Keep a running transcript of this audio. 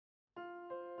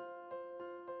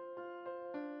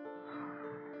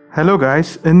Hello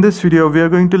guys, in this video we are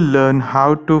going to learn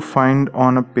how to find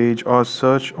on a page or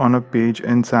search on a page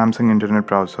in Samsung Internet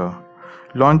Browser.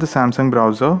 Launch the Samsung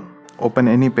browser, open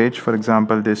any page, for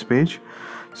example this page.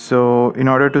 So in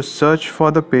order to search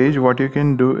for the page, what you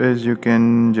can do is you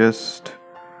can just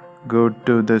go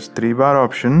to this 3-bar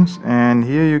options, and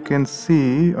here you can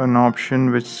see an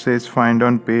option which says find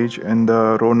on page in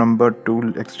the row number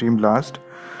 2 extreme last.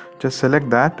 Just select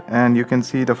that and you can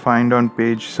see the find on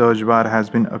page search bar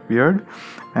has been appeared,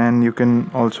 and you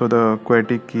can also the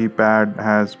QWERTY keypad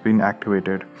has been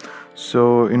activated.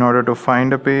 So in order to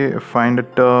find a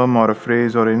term or a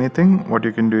phrase or anything, what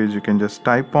you can do is you can just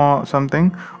type on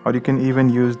something, or you can even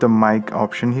use the mic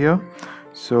option here.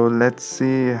 So let's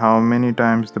see how many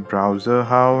times the browser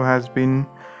how has been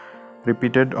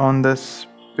repeated on this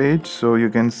page. So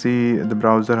you can see the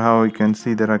browser how, you can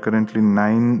see there are currently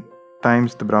 9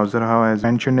 times the browser how as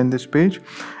mentioned in this page,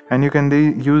 and you can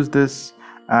use this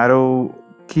arrow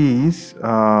keys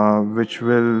which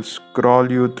will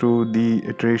scroll you through the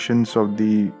iterations of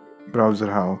the browser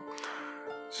how.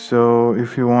 So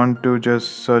if you want to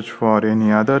just search for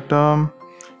any other term,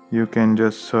 you can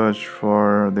just search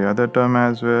for the other term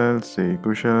as well, say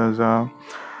Kushalaza,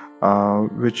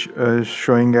 which is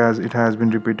showing as it has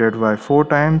been repeated by 4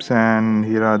 times, and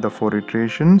here are the 4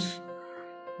 iterations.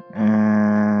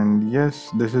 And yes,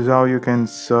 this is how you can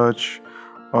search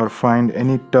or find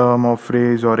any term or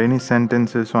phrase or any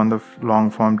sentences on the long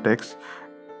form text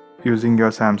using your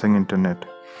Samsung Internet.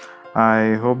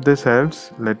 I hope this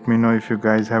helps. Let me know if you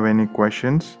guys have any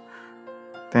questions.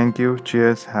 Thank you.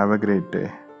 Cheers. Have a great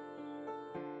day.